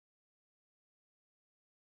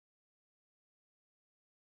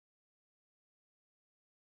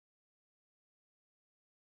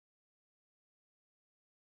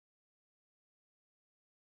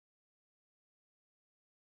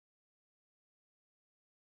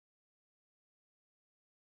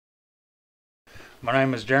My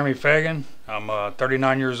name is Jeremy Fagin. I'm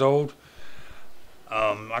 39 years old.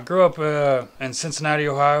 I grew up in Cincinnati,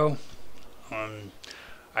 Ohio. Um,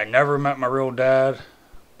 I never met my real dad,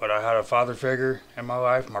 but I had a father figure in my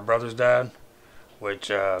life, my brother's dad,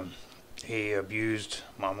 which he abused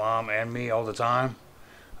my mom and me all the time.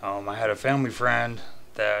 I had a family friend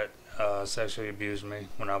that sexually abused me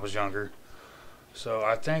when I was younger. So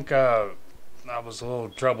I think I was a little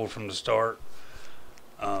troubled from the start.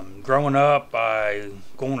 Growing up,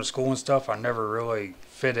 going to school and stuff, I never really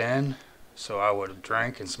fit in, so I would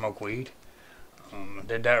drink and smoke weed. I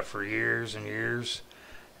did that for years and years,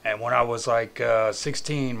 and when I was like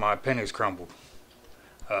 16, my appendix crumbled,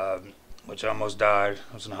 uh, which I almost died.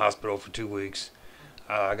 I was in the hospital for 2 weeks.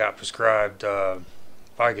 I got prescribed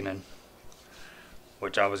Fagin,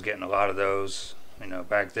 which I was getting a lot of those.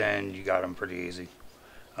 Back then you got them pretty easy,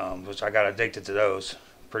 which I got addicted to those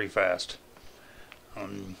pretty fast.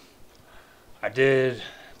 Um, I did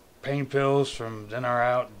pain pills from then on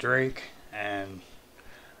out, drink, and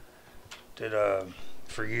did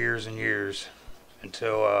for years and years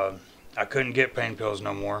until I couldn't get pain pills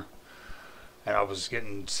no more, and I was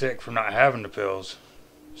getting sick from not having the pills.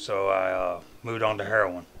 So I moved on to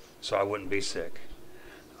heroin so I wouldn't be sick.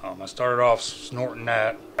 I started off snorting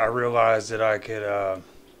that. I realized that I could,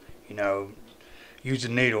 you know, use a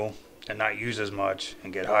needle and not use as much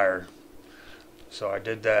and get higher. So I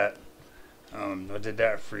did that. I did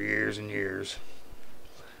that for years and years.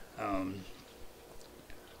 Um,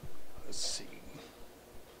 let's see.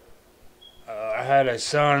 I had a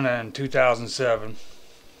son in 2007.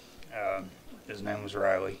 Uh, his name was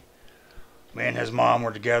Riley. Me and his mom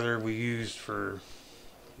were together. We used for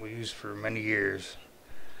many years,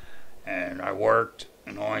 and I worked.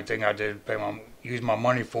 And the only thing I did use my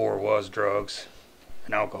money for was drugs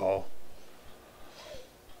and alcohol.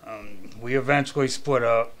 We eventually split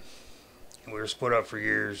up. We were split up for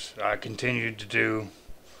years. I continued to do,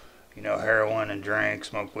 heroin and drink,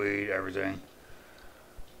 smoke weed, everything.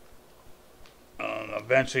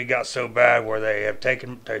 Eventually, it got so bad where they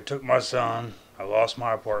took my son. I lost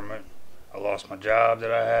my apartment. I lost my job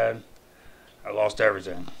that I had. I lost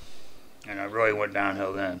everything, and I really went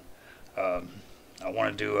downhill then. Um, I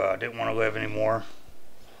didn't want to live anymore.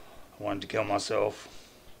 I wanted to kill myself.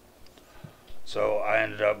 So I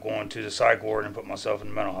ended up going to the psych ward and put myself in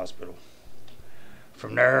the mental hospital.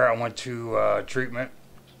 From there, I went to treatment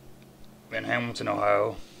in Hamilton,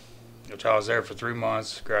 Ohio, which I was there for 3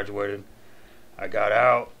 months, graduated. I got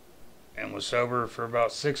out and was sober for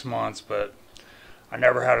about 6 months, but I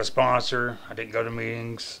never had a sponsor. I didn't go to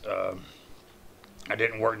meetings. I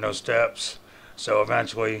didn't work no steps. So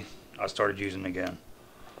eventually, I started using again.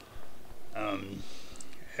 Um,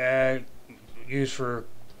 I used for a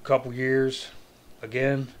couple years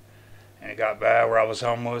again, and it got bad where I was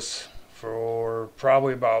homeless for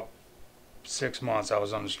probably about 6 months. I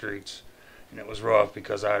was on the streets, and it was rough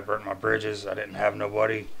because I had burnt my bridges. I didn't have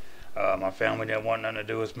nobody. My family didn't want nothing to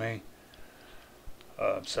do with me.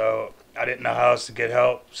 So I didn't know how else to get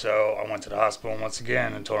help, so I went to the hospital once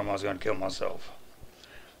again and told them I was going to kill myself.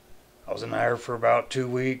 I was in there for about 2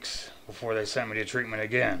 weeks before they sent me to treatment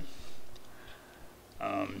again.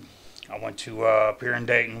 I went to up here in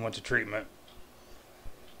Dayton, went to treatment,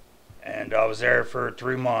 and I was there for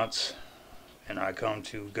 3 months, and I come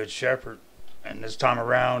to Good Shepherd. And this time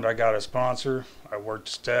around, I got a sponsor. I worked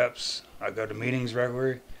steps. I go to meetings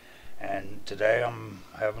regularly, and today I'm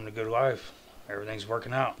having a good life. Everything's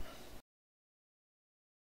working out.